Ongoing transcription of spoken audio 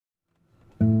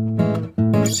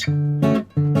Hey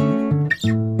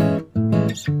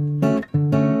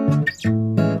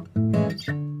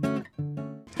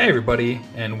everybody,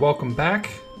 and welcome back.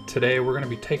 Today we're going to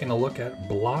be taking a look at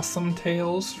Blossom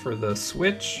Tales for the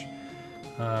Switch.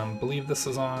 Believe this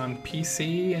is on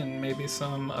PC and maybe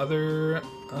some other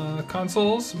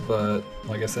consoles, but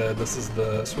like I said, this is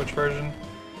the Switch version.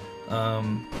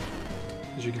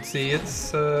 As you can see,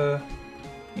 it's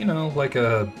you know, like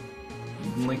a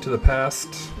Link to the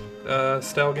Past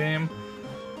style game.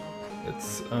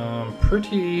 It's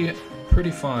pretty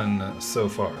fun so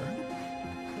far.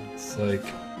 It's like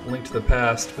Link to the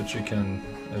Past, but you can,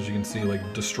 as you can see,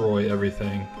 like destroy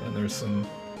everything, and there's some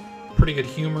pretty good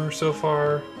humor so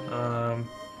far,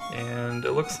 and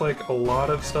it looks like a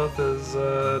lot of stuff is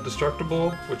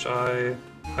destructible, which I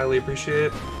highly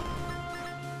appreciate.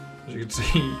 As you can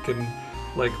see, you can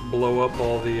like blow up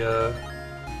all the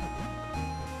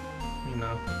you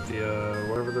know, the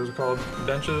whatever those are called,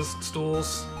 benches,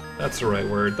 stools. That's the right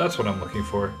word, that's what I'm looking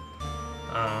for.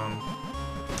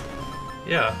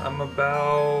 Yeah, I'm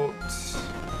about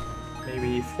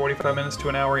maybe 45 minutes to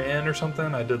an hour in or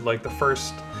something. I did like the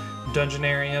first dungeon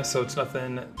area, so it's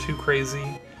nothing too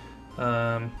crazy,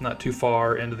 not too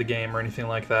far into the game or anything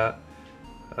like that.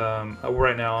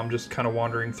 Right now I'm just kind of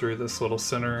wandering through this little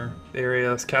center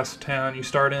area, this castle town you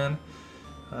start in,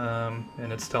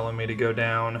 and it's telling me to go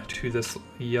down to this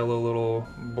yellow little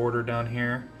border down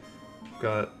here.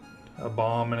 Got a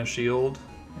bomb and a shield,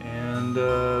 and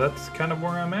that's kind of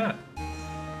where I'm at.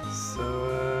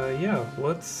 So yeah,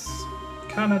 let's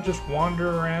kind of just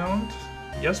wander around.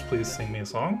 Yes, please sing me a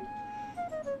song.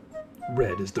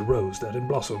 Red is the rose that in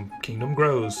Blossom Kingdom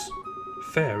grows.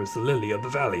 Fair is the lily of the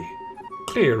valley.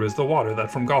 Clear is the water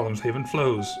that from Golem's haven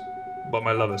flows. But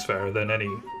my love is fairer than any.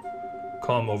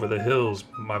 Come over the hills,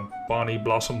 my bonny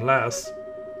blossom lass.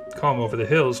 Come over the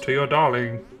hills to your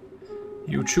darling.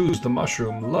 You choose the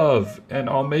mushroom, love, and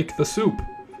I'll make the soup.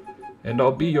 And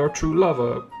I'll be your true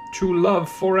lover, true love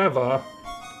forever.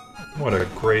 What a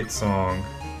great song.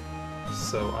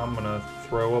 So I'm gonna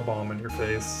throw a bomb in your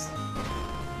face.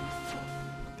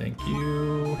 Thank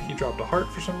you. He dropped a heart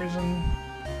for some reason.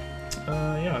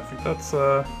 Yeah, I think that's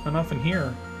enough in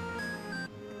here.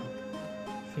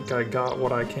 I think I got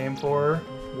what I came for.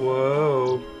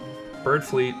 Whoa. Bird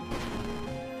fleet.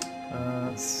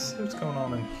 Let's see what's going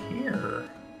on in here.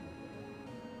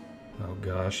 Oh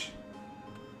gosh.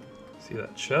 See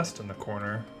that chest in the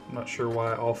corner? I'm not sure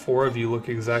why all four of you look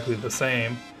exactly the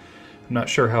same. I'm not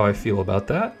sure how I feel about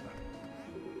that.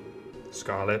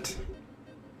 Scarlet,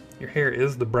 your hair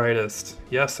is the brightest.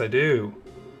 Yes, I do.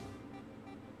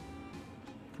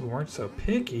 If we weren't so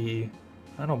picky,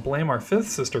 I don't blame our fifth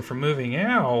sister for moving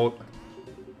out.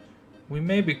 We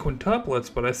may be quintuplets,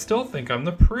 but I still think I'm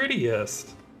the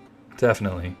prettiest.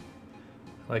 Definitely.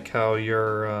 Like how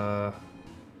you're,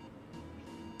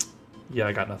 yeah,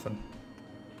 I got nothing.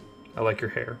 I like your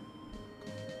hair.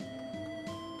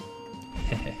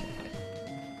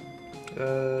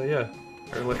 Yeah.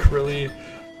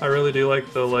 I really do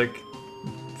like the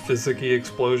physicky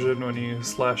explosion when you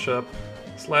slash up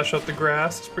the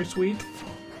grass. It's pretty sweet.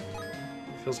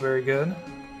 Feels very good.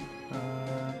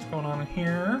 What's going on in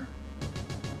here?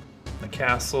 The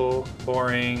castle,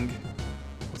 boring.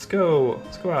 Let's go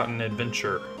out and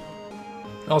adventure.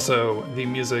 Also, the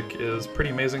music is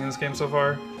pretty amazing in this game so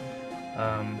far.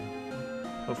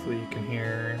 Hopefully you can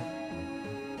hear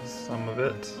some of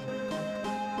it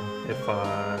if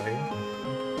I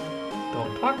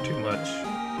don't talk too much.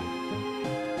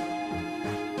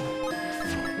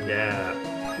 Yeah,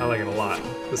 I like it a lot.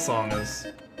 This song is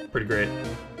pretty great.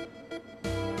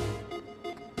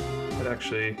 It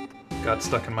actually got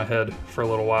stuck in my head for a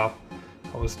little while.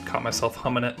 I caught myself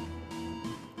humming it.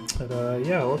 But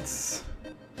yeah, let's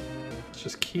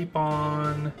just keep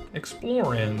on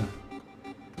exploring.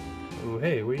 Oh,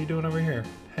 hey, what are you doing over here?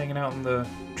 Hanging out in the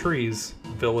trees,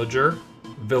 villager.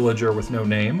 Villager with no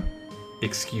name.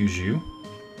 Excuse you.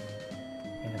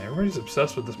 Man, everybody's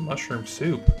obsessed with this mushroom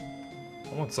soup.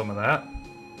 I want some of that.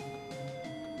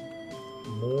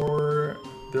 More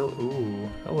ooh,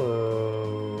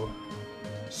 hello.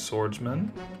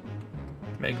 Swordsman.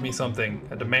 Make me something.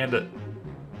 I demand it.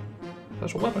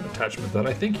 Special weapon attachment that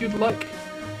I think you'd like.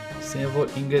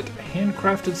 Sandalwood ingot,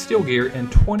 handcrafted steel gear,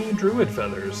 and 20 druid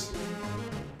feathers.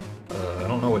 I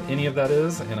don't know what any of that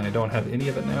is, and I don't have any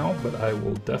of it now, but I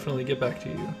will definitely get back to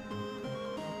you.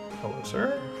 Hello,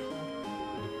 sir?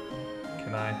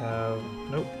 Can I have...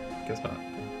 Nope, guess not.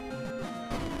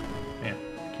 Man,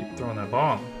 keep throwing that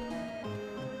bomb.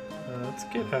 Let's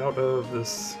get out of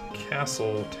this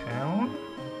castle town.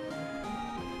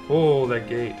 Oh, that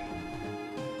gate.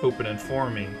 Opening for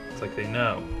me. It's like they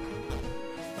know.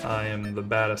 I am the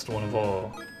baddest one of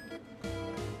all.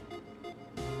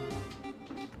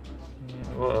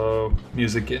 Uh-oh,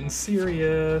 music getting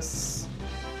serious.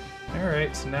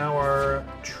 Alright, so now our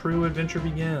true adventure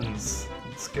begins.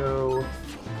 Let's go.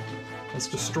 Let's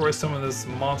destroy some of this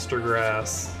monster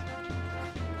grass.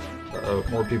 Uh-oh,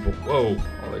 more people. Whoa,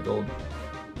 all that gold.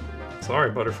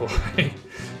 Sorry, butterfly.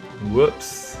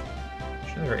 Whoops.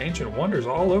 Sure, there are ancient wonders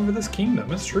all over this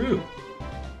kingdom. It's true.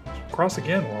 Cross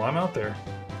again while I'm out there.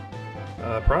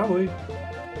 Probably.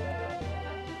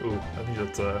 Ooh, I think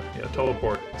that's yeah,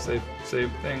 teleport. Save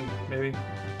thing, maybe.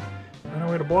 On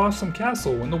our way to Blossom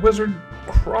Castle when the wizard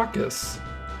Crocus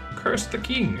cursed the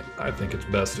king. I think it's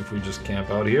best if we just camp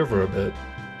out here for a bit.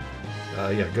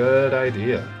 Yeah, good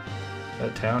idea.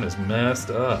 That town is messed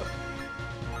up.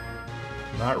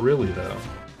 Not really, though.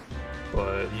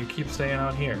 But you keep staying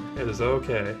out here. It is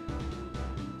okay.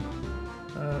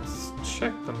 Let's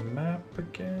check the map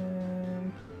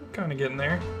again. Kind of getting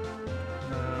there.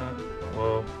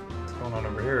 Whoa. What's going on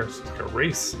over here? It's like a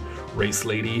race. Race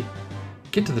lady.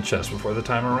 Get to the chest before the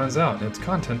timer runs out and its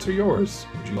contents are yours.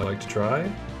 Would you like to try?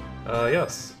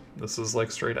 Yes. This is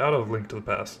like straight out of Link to the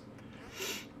Past.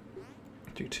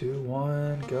 3, 2,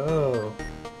 1, go.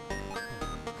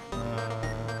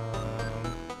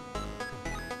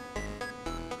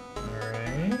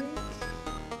 Alright.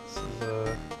 This is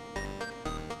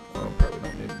oh, probably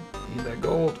don't need that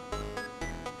gold.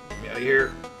 Get me out of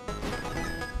here.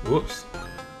 Whoops.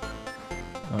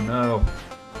 Oh no.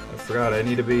 I forgot, I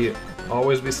need to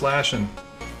always be slashing.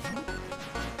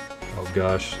 Oh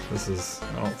gosh, I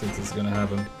don't think this is gonna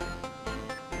happen.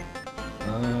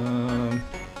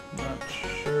 Not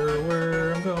sure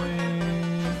where I'm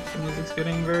going. The music's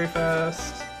getting very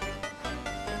fast.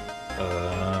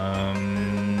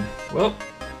 Well,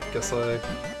 guess I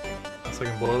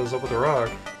can blow this up with a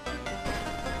rock.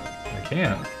 I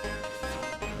can.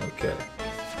 Okay.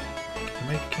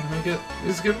 Can I make it?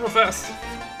 This is getting real fast.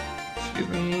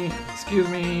 Excuse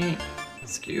me.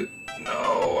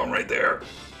 No, I'm right there.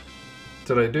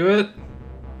 Did I do it?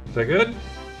 Is that good?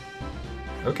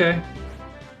 Okay.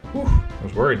 Whew, I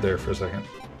was worried there for a second.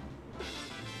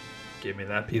 Give me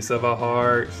that piece of a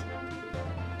heart.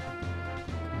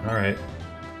 Alright.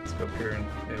 Let's go up here and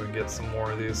maybe we can get some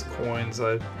more of these coins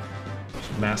I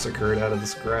just massacred out of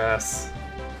this grass.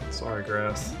 Sorry,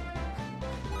 grass.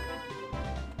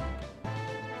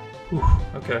 Whew,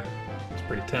 okay. It's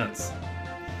pretty tense.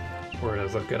 I was worried I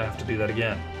was gonna have to do that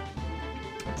again.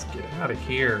 Let's get out of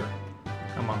here.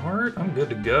 Got my heart? I'm good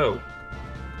to go.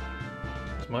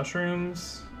 Those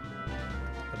mushrooms.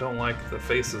 I don't like the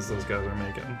faces those guys are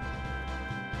making.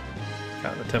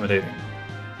 Kind of intimidating.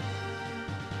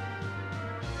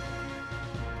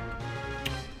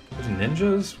 There's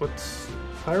ninjas? What's...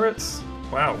 pirates?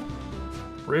 Wow.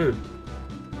 Rude.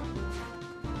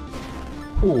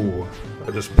 Ooh.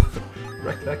 I just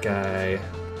wrecked that guy.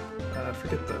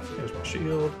 Forget that. Here's my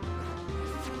shield.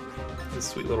 This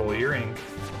sweet little earring.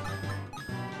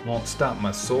 Won't stop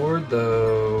my sword,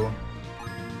 though.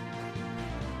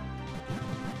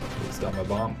 Won't stop my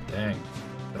bomb. Dang.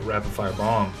 That rapid fire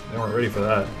bomb. They weren't ready for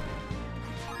that.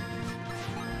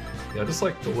 Yeah, I just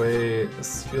like the way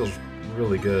this feels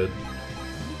really good.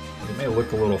 It may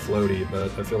look a little floaty,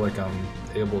 but I feel like I'm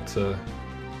able to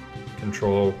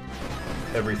control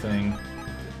everything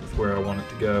with where I want it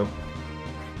to go.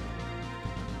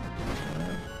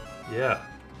 Yeah,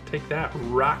 take that,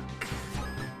 rock.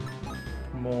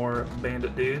 More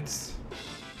bandit dudes.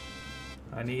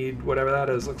 I need whatever that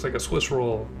is. Looks like a Swiss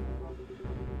roll.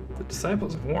 The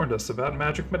disciples have warned us about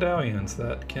magic medallions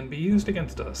that can be used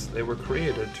against us. They were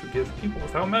created to give people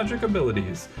without magic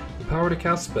abilities the power to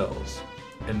cast spells.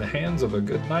 In the hands of a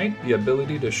good knight, the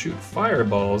ability to shoot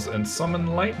fireballs and summon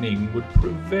lightning would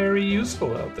prove very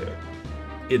useful out there.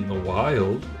 In the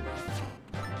wild.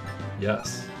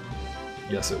 Yes.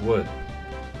 Yes, it would.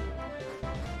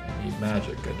 I need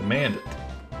magic. I demand it.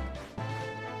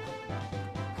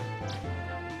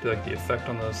 Do you like the effect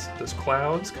on those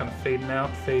clouds? Kind of fading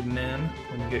out, fading in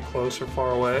when you get close or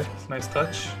far away. It's a nice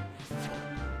touch.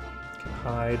 You can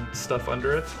hide stuff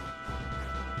under it.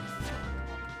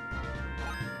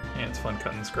 And it's fun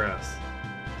cutting this grass.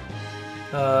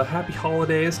 Happy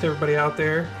holidays to everybody out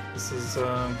there. This is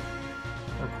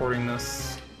recording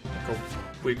this like a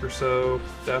week or so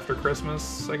after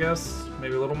Christmas, I guess.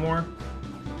 Maybe a little more.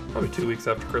 Probably 2 weeks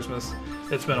after Christmas.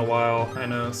 It's been a while, I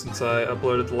know, since I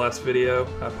uploaded the last video.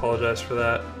 I apologize for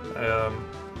that.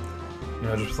 You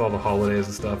know, just with all the holidays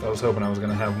and stuff, I was hoping I was going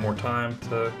to have more time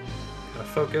to kind of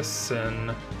focus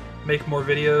and make more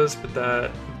videos, but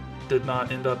that did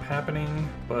not end up happening.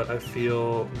 But I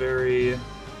feel very,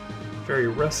 very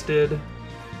rested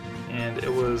and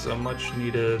it was a much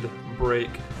needed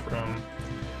break from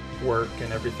work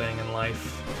and everything in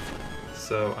life.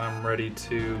 So I'm ready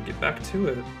to get back to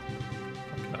it.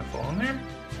 Can I fall in there?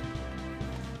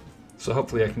 So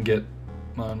hopefully I can get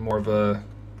on more of a...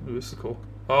 Ooh, this is cool.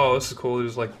 Oh, this is cool.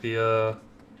 There's like the,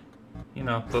 you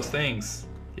know, those things.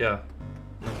 Yeah.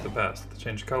 Link to the Past. To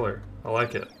change color. I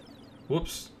like it.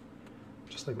 Whoops.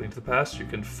 Just like Link to the Past, you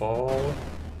can fall.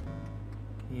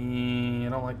 I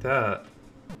don't like that.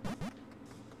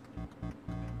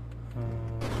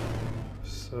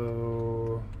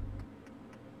 So...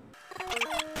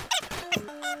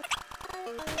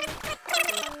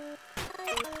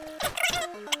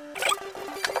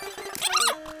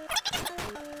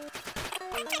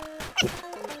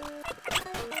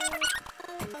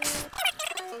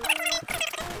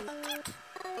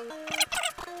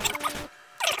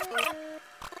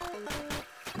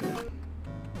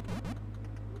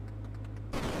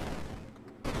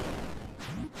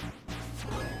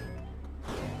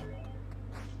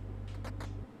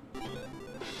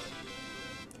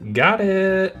 Got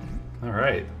it!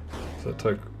 Alright. So it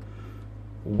took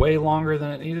way longer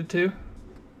than it needed to.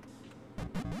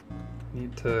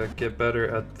 Need to get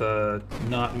better at the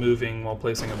not moving while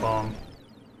placing a bomb.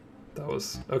 That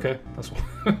was... okay. That's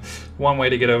one way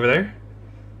to get over there.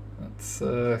 Let's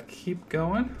keep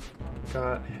going.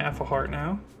 Got half a heart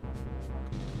now.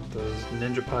 Those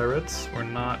ninja pirates were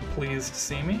not pleased to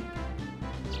see me.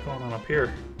 What's going on up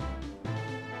here?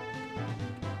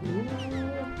 Ooh.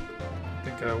 I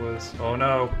think I was... oh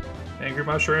no! Angry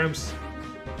mushrooms!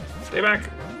 Stay back!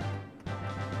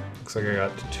 Looks like I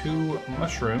got 2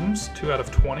 mushrooms, 2 out of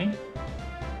 20.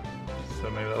 So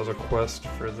maybe that was a quest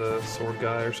for the sword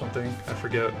guy or something. I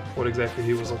forget what exactly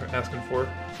he was asking for.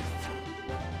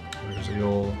 There's the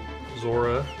old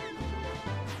Zora.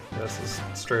 This is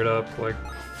straight up like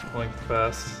Link to the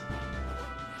Past,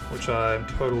 which I'm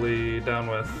totally down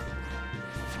with.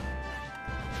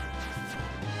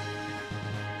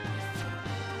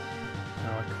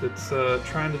 It's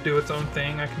trying to do its own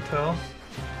thing, I can tell.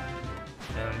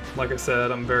 And like I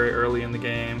said, I'm very early in the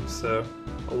game, so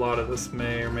a lot of this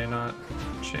may or may not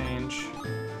change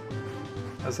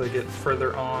as I get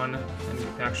further on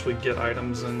and actually get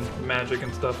items and magic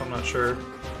and stuff. I'm not sure.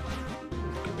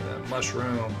 Give me that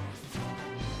mushroom.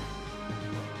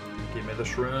 Give me the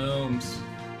shrooms.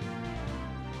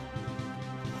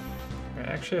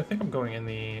 Actually, I think I'm going in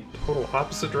the total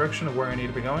opposite direction of where I need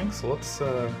to be going, so let's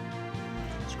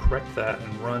correct that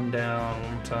and run down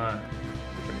one more time.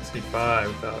 If I can sneak by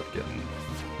without getting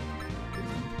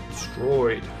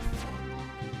destroyed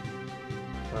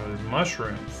by these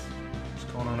mushrooms. What's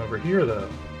going on over here, though?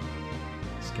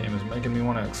 This game is making me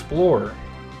want to explore.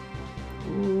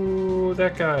 Ooh,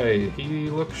 that guy. He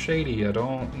looks shady. I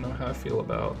don't know how I feel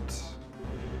about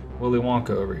Willy Wonka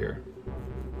over here.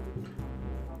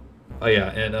 Oh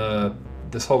yeah, and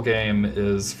this whole game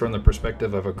is from the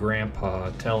perspective of a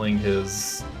grandpa telling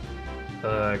his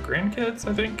grandkids,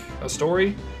 I think, a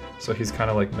story. So he's kind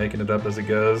of like making it up as he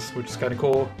goes, which is kind of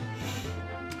cool.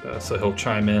 So he'll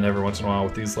chime in every once in a while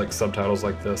with these like subtitles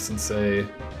like this and say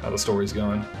how the story's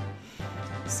going.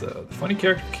 So the funny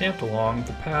character camped along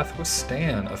the path was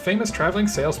Stan, a famous traveling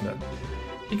salesman.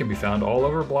 He can be found all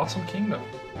over Blossom Kingdom.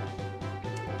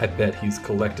 I bet he's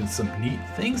collected some neat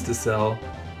things to sell.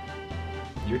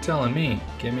 You're telling me.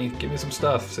 Give me some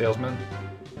stuff, salesman.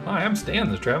 Hi, I'm Stan,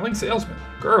 the traveling salesman.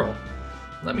 Girl,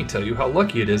 let me tell you how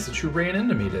lucky it is that you ran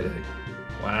into me today.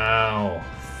 Wow,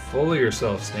 full of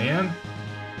yourself, Stan.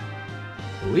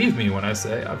 Believe me when I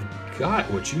say I've got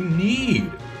what you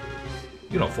need.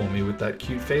 You don't fool me with that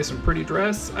cute face and pretty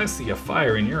dress. I see a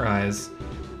fire in your eyes.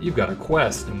 You've got a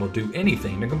quest and will do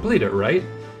anything to complete it, right?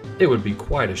 It would be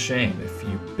quite a shame if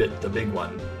you bit the big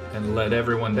one and let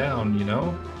everyone down, you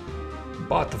know?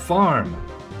 Bought the farm.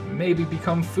 Maybe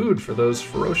become food for those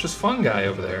ferocious fungi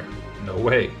over there. No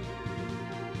way.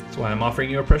 That's why I'm offering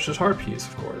you a precious heart piece,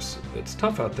 of course. It's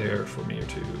tough out there for me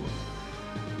to...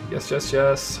 Yes, yes,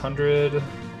 yes. 100.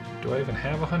 Do I even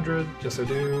have 100? Yes, I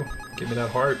do. Give me that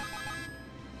heart.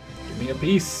 Give me a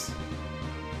piece.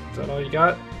 Is that all you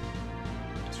got?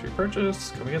 Just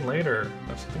repurchase. Come again later. I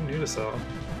have something new to sell.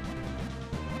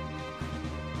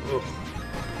 Ugh.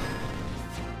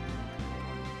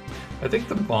 I think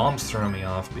the bombs throw me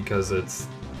off because it's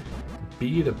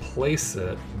B to place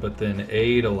it, but then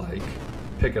A to like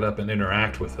pick it up and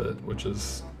interact with it, which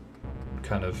is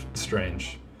kind of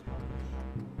strange.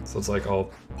 So it's like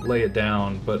I'll lay it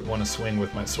down but want to swing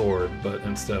with my sword, but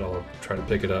instead I'll try to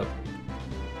pick it up.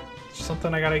 It's just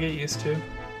something I gotta get used to,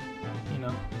 you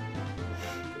know.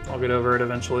 I'll get over it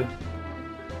eventually.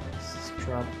 Let's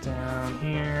drop down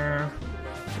here.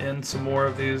 end some more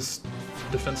of these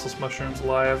defenseless mushrooms'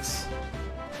 lives.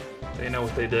 They know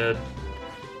what they did.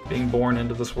 Being born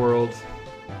into this world.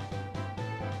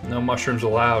 No mushrooms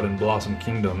allowed in Blossom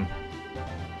Kingdom.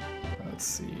 Let's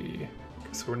see.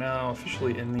 So we're now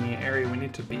officially in the area we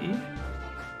need to be.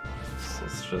 So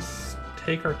let's just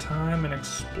take our time and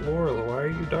explore. Why are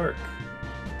you dark?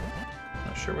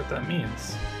 Not sure what that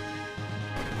means.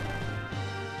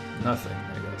 Nothing,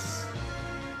 I guess.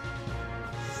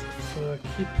 So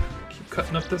keep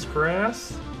cutting up this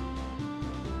grass.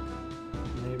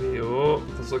 Maybe, oh,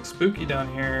 this looks spooky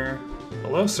down here.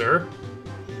 Hello, sir.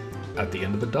 At the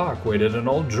end of the dock waited an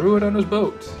old druid on his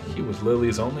boat. He was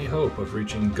Lily's only hope of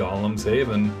reaching Gollum's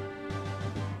Haven.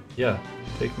 Yeah,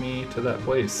 take me to that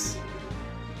place.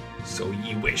 So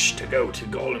you wish to go to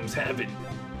Gollum's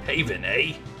Haven,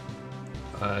 eh?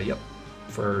 Yep,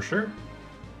 for sure.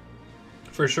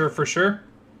 For sure, for sure.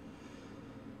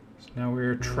 So now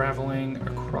we're traveling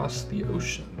across the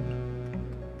ocean.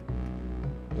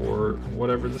 Or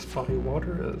whatever this body of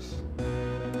water is.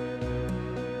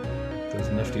 Those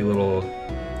nifty little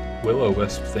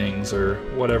will-o-wisp things, or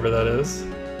whatever that is.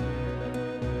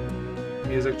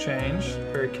 Music changed,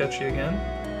 very catchy again.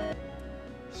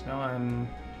 So now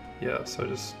so I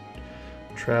just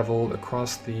traveled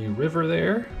across the river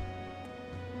there.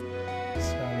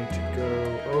 So I need to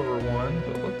go over one,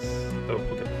 but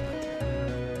okay.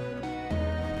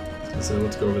 I was gonna say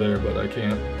let's go over there, but I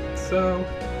can't. So,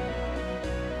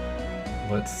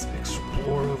 let's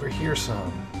explore over here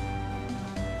some.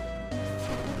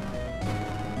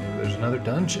 There's another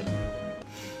dungeon.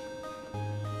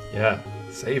 Yeah,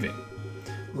 saving.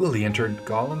 Lily entered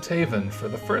Gollum's Haven for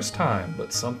the first time,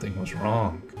 but something was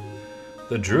wrong.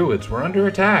 The druids were under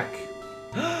attack.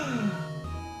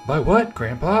 By what,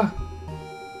 Grandpa?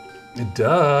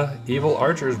 Duh, evil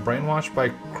archers brainwashed by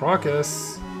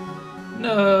Crocus.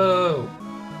 No!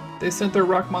 They sent their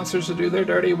rock monsters to do their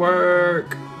dirty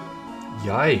work.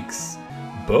 Yikes.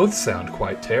 Both sound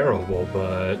quite terrible,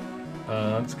 but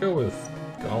let's go with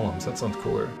Golems. That sounds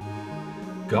cooler.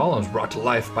 Golems brought to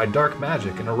life by dark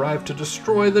magic and arrived to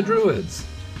destroy the druids.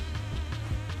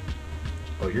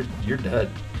 Oh, you're dead,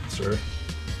 sir.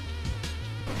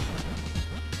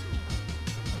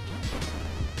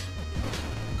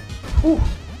 Whew,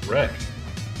 wrecked.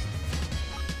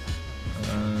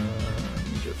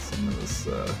 Get some of this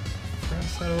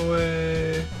grass out of the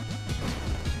way.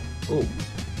 Oh,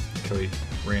 Cody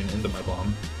ran into my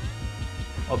bomb.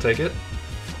 I'll take it.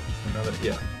 Another,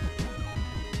 yeah.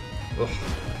 Ugh.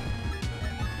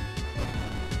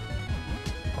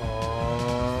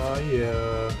 Aw,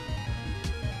 yeah.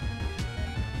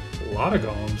 A lot of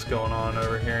golems going on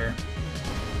over here.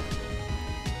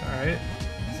 Alright.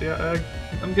 See,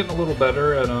 I'm getting a little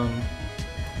better at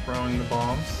throwing the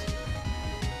bombs.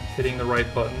 Hitting the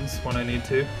right buttons when I need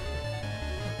to.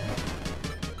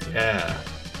 Yeah.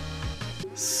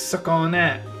 Suck on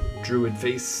that, druid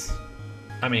face.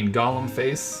 I mean, golem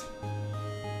face.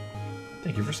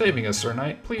 Thank you for saving us, Sir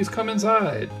Knight. Please come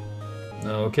inside.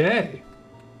 Okay.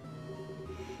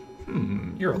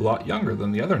 You're a lot younger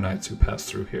than the other knights who passed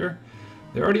through here.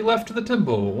 They already left the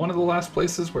temple, one of the last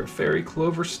places where fairy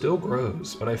clover still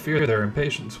grows, but I fear their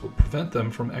impatience will prevent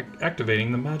them from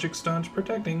activating the magic stones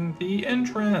protecting the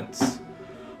entrance.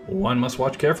 One must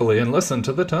watch carefully and listen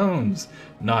to the tones,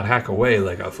 not hack away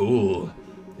like a fool.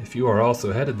 If you are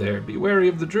also headed there, be wary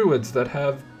of the druids that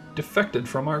have defected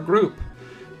from our group.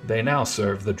 They now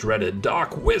serve the dreaded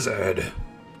Dark Wizard.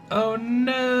 Oh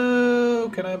no!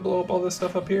 Can I blow up all this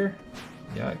stuff up here?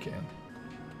 Yeah, I can.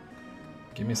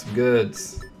 Give me some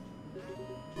goods.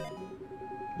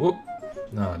 Whoop.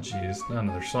 No, jeez. Not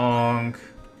another song.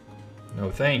 No,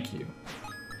 thank you.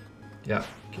 Yeah,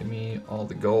 give me all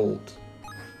the gold.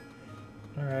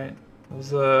 Alright.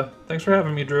 Thanks for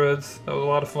having me, druids. That was a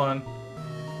lot of fun.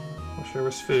 Wish there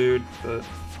was food, but,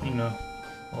 you know,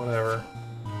 whatever.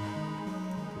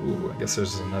 Ooh, I guess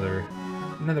there's another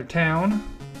town.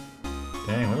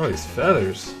 Dang, look at all these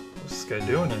feathers. What's this guy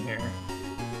doing in here?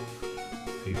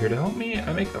 Are you here to help me?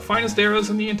 I make the finest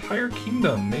arrows in the entire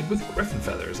kingdom, made with griffin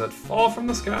feathers that fall from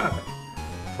the sky.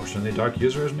 Fortunately, Dark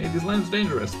User has made these lands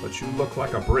dangerous, but you look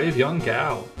like a brave young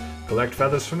gal. Collect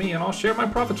feathers for me and I'll share my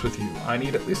profits with you. I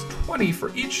need at least 20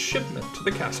 for each shipment to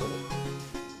the castle.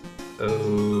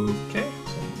 Okay,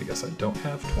 so I guess I don't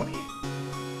have 20.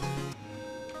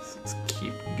 So let's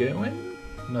keep going.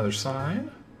 Another sign.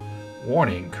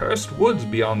 Warning, cursed woods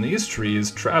beyond these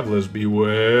trees, travelers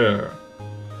beware.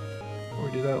 Before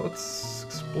we do that, let's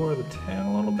explore the town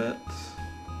a little bit.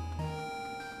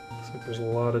 Looks like there's a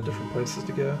lot of different places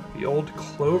to go. The old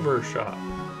clover shop.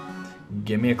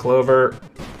 Give me a clover.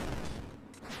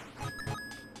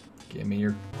 Give me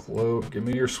your cloak. Give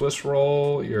me your Swiss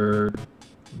roll, your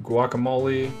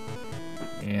guacamole,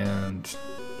 and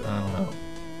I don't know.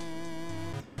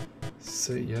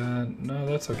 So yeah, no,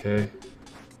 that's okay.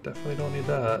 Definitely don't need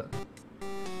that.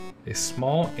 A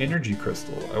small energy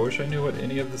crystal. I wish I knew what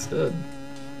any of this did.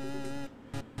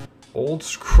 Old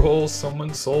scroll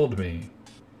someone sold me.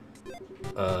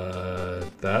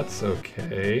 That's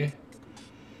okay.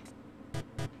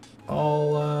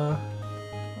 I'll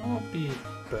be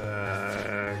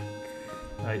back.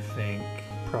 I think.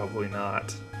 Probably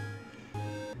not.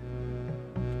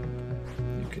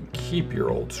 You can keep your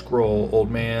old scroll, old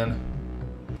man.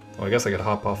 Well, I guess I could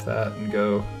hop off that and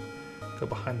go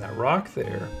behind that rock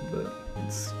there, but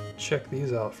let's check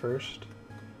these out first.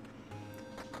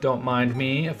 Don't mind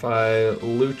me if I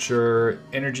loot your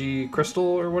energy crystal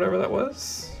or whatever that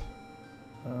was.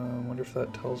 Wonder if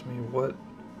that tells me what...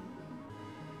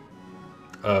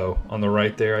 Oh, on the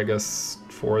right there, I guess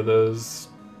 4 of those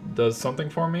does something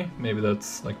for me. Maybe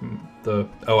that's like the...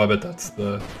 Oh, I bet that's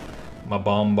my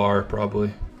bomb bar,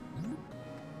 probably.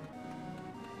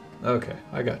 Okay,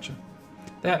 I gotcha.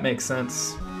 That makes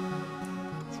sense.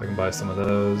 So I can buy some of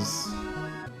those.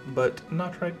 But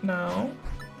not right now.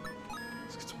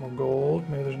 Let's get some more gold.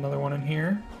 Maybe there's another one in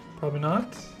here. Probably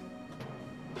not.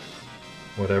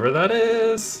 Whatever that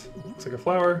is. Looks like a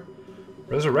flower.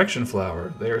 Resurrection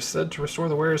flower. They are said to restore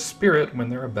the wearer's spirit when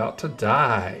they're about to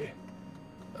die.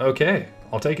 Okay,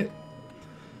 I'll take it.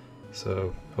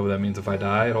 So, hope that means if I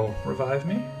die, it'll revive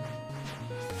me.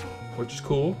 Which is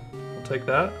cool. I'll take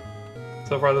that.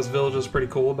 So far, this village is pretty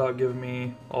cool about giving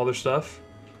me all their stuff.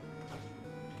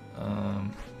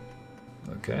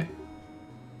 Okay.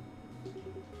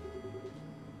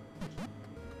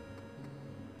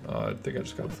 I think I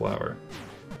just got a flower.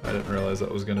 I didn't realize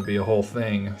that was going to be a whole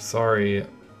thing. Sorry,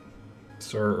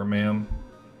 sir or ma'am.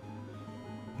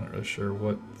 Not really sure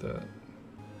what that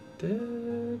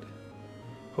did.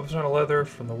 Hope it's not a letter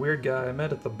from the weird guy I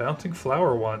met at the Bouncing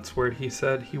Flower once, where he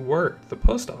said he worked the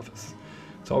post office.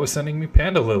 It's always sending me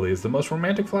panda lilies, the most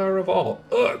romantic flower of all.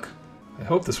 Ugh! I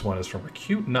hope this one is from a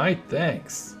cute knight,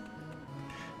 thanks.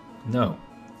 No.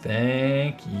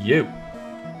 Thank you.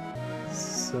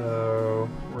 So,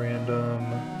 random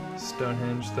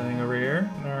Stonehenge thing over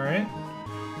here. Alright.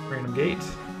 Random gate.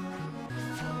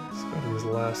 Let's go to these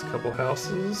last couple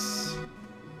houses.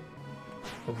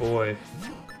 Oh boy.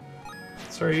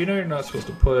 Sorry, you know you're not supposed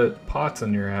to put pots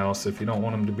in your house if you don't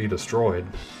want them to be destroyed.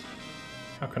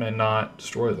 How can I not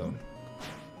destroy them?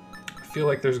 I feel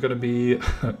like there's gonna be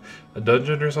a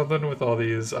dungeon or something with all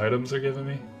these items they're giving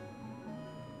me.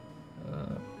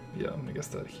 Yeah, I guess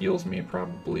that heals me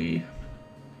probably.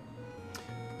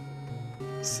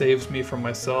 Saves me from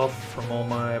myself, from all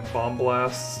my bomb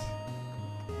blasts.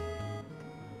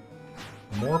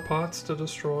 More pots to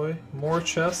destroy, more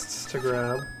chests to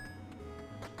grab.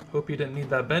 Hope you didn't need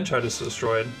that bench I just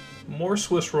destroyed. More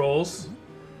Swiss rolls.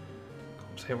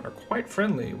 Haven are quite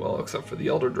friendly, well, except for the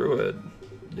Elder Druid.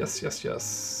 Yes, yes,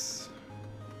 yes.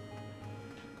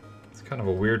 It's kind of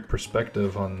a weird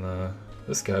perspective on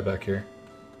this guy back here.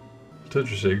 It's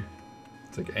interesting.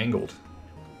 It's like angled.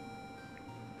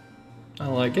 I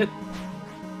like it.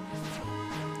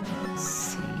 Let's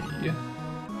see. That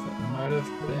might have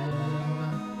been...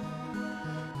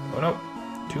 Oh no,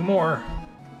 2 more.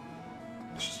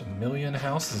 There's just 1,000,000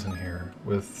 houses in here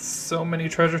with so many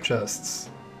treasure chests.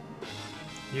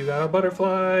 You got a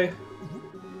butterfly!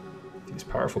 These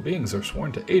powerful beings are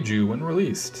sworn to aid you when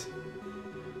released.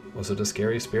 Was it a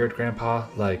scary spirit, Grandpa?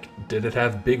 Like, did it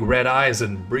have big red eyes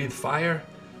and breathe fire?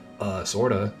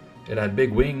 Sorta. It had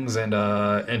big wings and,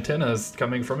 antennas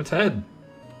coming from its head.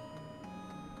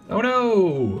 Oh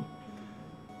no!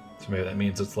 So maybe that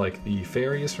means it's like the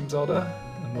fairies from Zelda,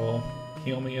 and will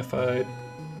heal me if I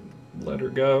let her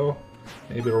go.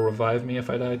 Maybe it'll revive me if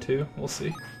I die too. We'll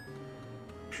see.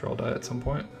 Sure I'll die at some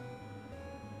point.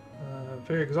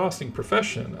 Very exhausting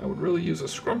profession. I would really use a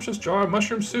scrumptious jar of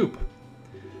mushroom soup.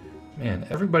 Man,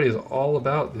 everybody is all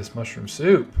about this mushroom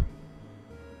soup.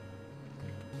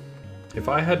 If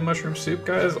I had mushroom soup,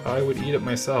 guys, I would eat it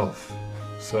myself.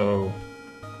 So,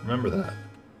 remember that.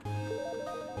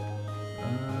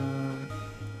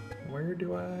 Where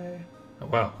do I... Oh,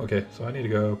 wow, okay, so I need to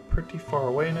go pretty far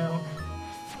away now.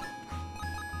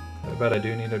 I bet I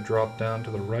do need to drop down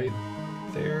to the right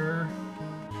there.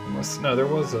 Unless, no, there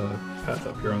was a path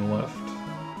up here on the left.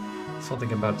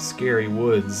 Something about scary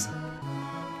woods,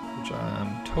 which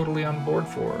I'm totally on board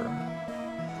for.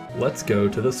 Let's go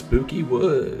to the spooky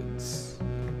woods.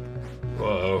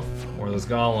 Whoa, more of those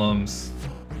golems.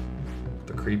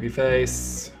 The creepy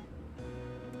face.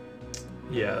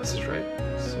 Yeah, this is right.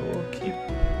 So we'll keep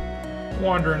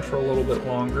wandering for a little bit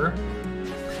longer.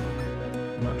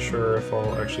 I'm not sure if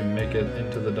I'll actually make it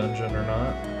into the dungeon or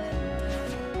not.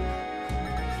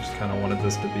 Just kind of wanted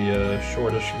this to be a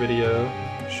shortish video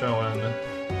showing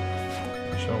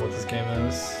what this game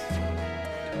is.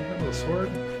 Can I hit with a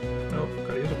sword? Nope,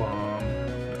 gotta use a bomb.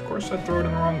 Of course I'd throw it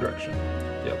in the wrong direction.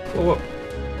 Yep, blow up.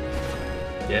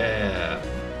 Yeah,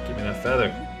 give me that feather.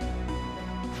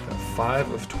 Got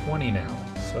 5 of 20 now,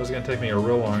 so it's gonna take me a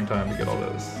real long time to get all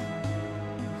those.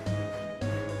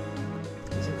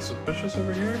 Is it suspicious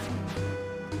over here?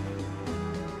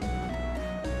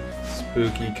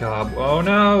 Spooky oh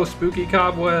no, spooky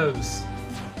cobwebs!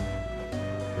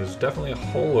 There's definitely a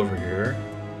hole over here.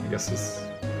 I guess this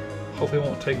hopefully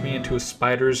won't take me into a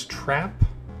spider's trap.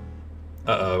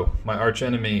 Uh-oh, my arch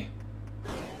enemy.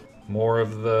 More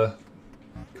of the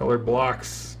colored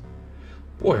blocks.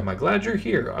 Boy, am I glad you're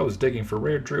here. I was digging for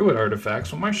rare druid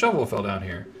artifacts when my shovel fell down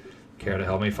here. Care to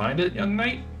help me find it, young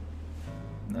knight?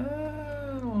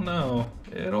 I don't know.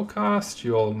 It'll cost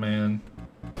you, old man.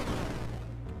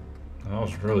 That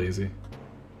was real easy.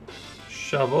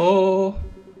 Shovel.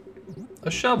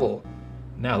 A shovel.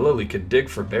 Now Lily can dig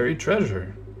for buried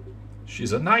treasure.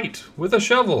 She's a knight with a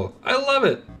shovel. I love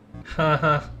it.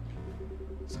 Haha.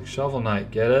 It's like Shovel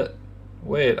Knight, get it?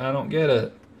 Wait, I don't get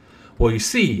it. Well, you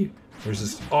see, there's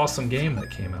this awesome game that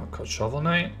came out called Shovel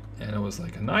Knight, and it was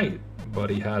like a knight, but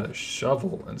he had a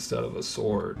shovel instead of a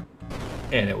sword.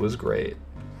 And it was great.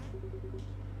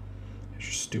 Here's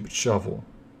your stupid shovel.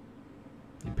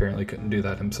 He apparently couldn't do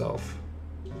that himself.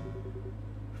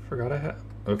 Forgot I had.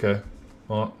 Okay.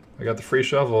 Well, I got the free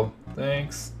shovel.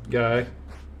 Thanks, guy.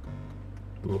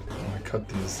 Ooh, I want to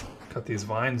cut these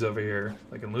vines over here,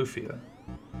 like in Lufia.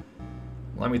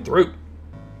 Let me through.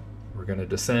 We're gonna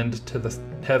descend to the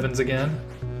heavens again.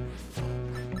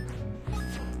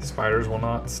 Spiders will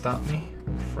not stop me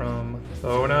from.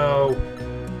 Oh no!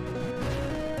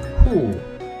 Whew.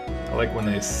 I like when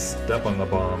they step on the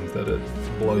bomb that it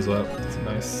blows up. It's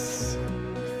nice.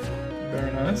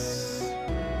 Very nice.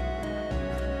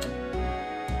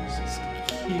 Just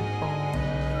keep on.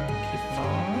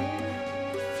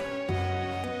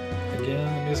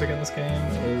 Again, the music in this game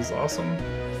is awesome.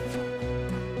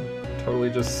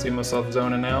 Totally just see myself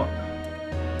zoning out.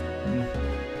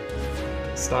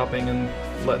 Stopping and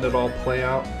letting it all play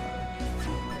out.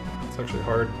 It's actually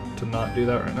hard to not do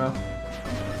that right now.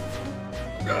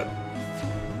 Oh God.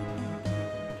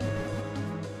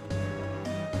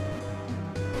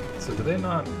 So do they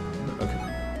not? Okay.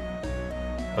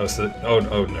 Oh, so oh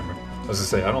never mind. I was gonna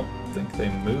say I don't think they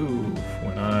move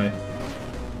when I.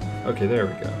 Okay, there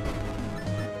we go.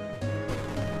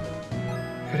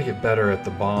 Gotta get better at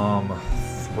the bomb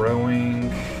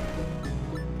throwing.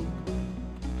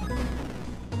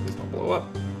 Please don't blow up.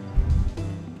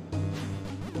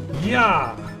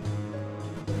 Yeah!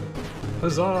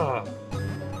 Huzzah!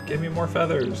 Give me more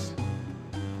feathers.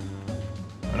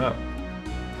 Oh no.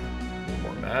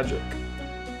 More magic.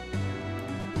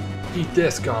 Eat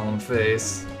this, golem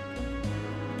face.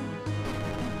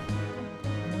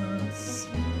 Let's see.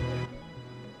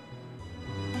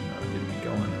 Not getting me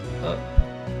going up.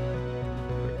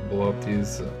 Blow up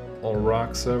these little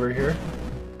rocks over here.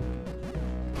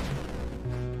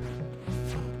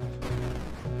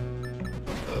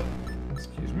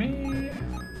 Excuse me.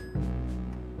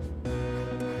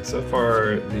 So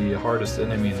far, the hardest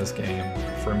enemy in this game,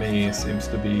 for me, seems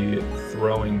to be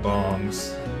throwing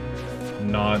bombs,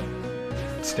 not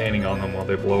standing on them while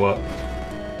they blow up.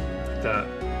 That.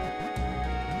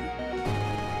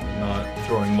 Not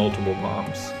throwing multiple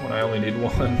bombs when I only need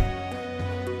one.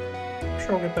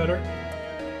 I'll get better.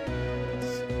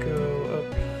 Let's go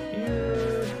up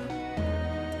here.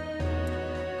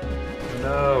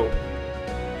 No.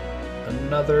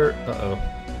 Another. Uh-oh.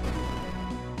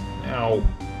 Ow.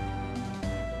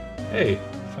 Hey,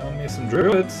 found me some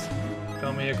druids.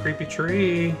 Found me a creepy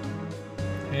tree.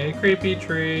 Hey, creepy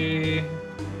tree.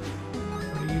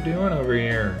 What are you doing over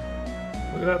here?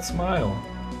 Look at that smile.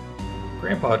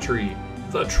 Grandpa Tree.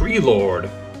 The Tree Lord.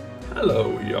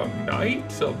 Hello, young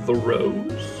knight of the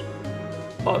rose.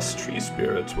 Us tree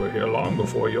spirits were here long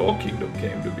before your kingdom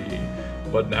came to be,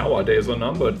 but now our days are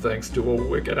numbered thanks to a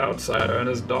wicked outsider and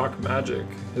his dark magic.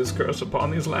 His curse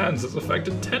upon these lands has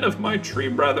affected 10 of my tree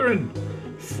brethren.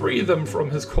 Free them from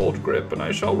his cold grip, and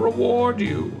I shall reward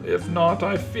you. If not,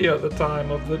 I fear the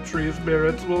time of the tree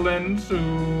spirits will end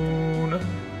soon.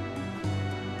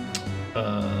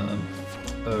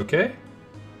 Okay.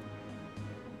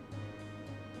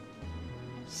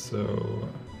 So,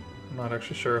 I'm not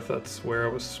actually sure if that's where I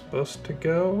was supposed to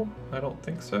go. I don't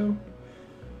think so.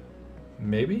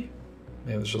 Maybe?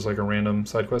 Maybe it's just like a random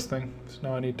side quest thing. So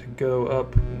now I need to go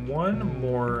up one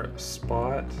more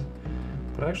spot.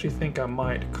 But I actually think I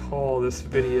might call this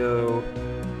video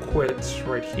quits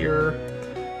right here.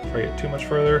 If I get too much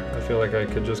further, I feel like I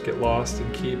could just get lost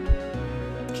and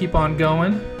keep on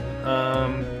going.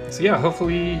 So yeah,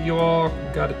 hopefully you all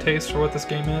got a taste for what this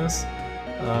game is.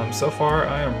 So far,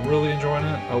 I am really enjoying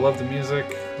it. I love the music.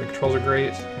 The controls are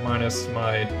great, minus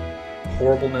my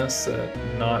horribleness at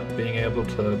not being able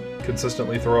to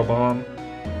consistently throw a bomb.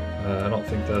 I don't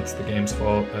think that's the game's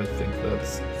fault. I think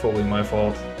that's fully my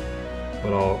fault.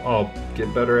 But I'll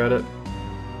get better at it.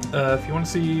 If you want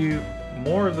to see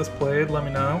more of this played, let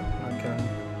me know. I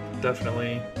can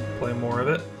definitely play more of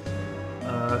it.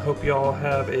 I hope you all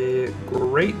have a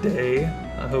great day.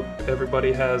 I hope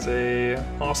everybody has a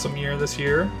awesome year this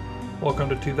year. Welcome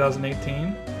to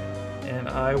 2018. And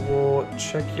I will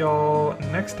check y'all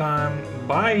next time.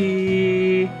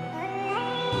 Bye!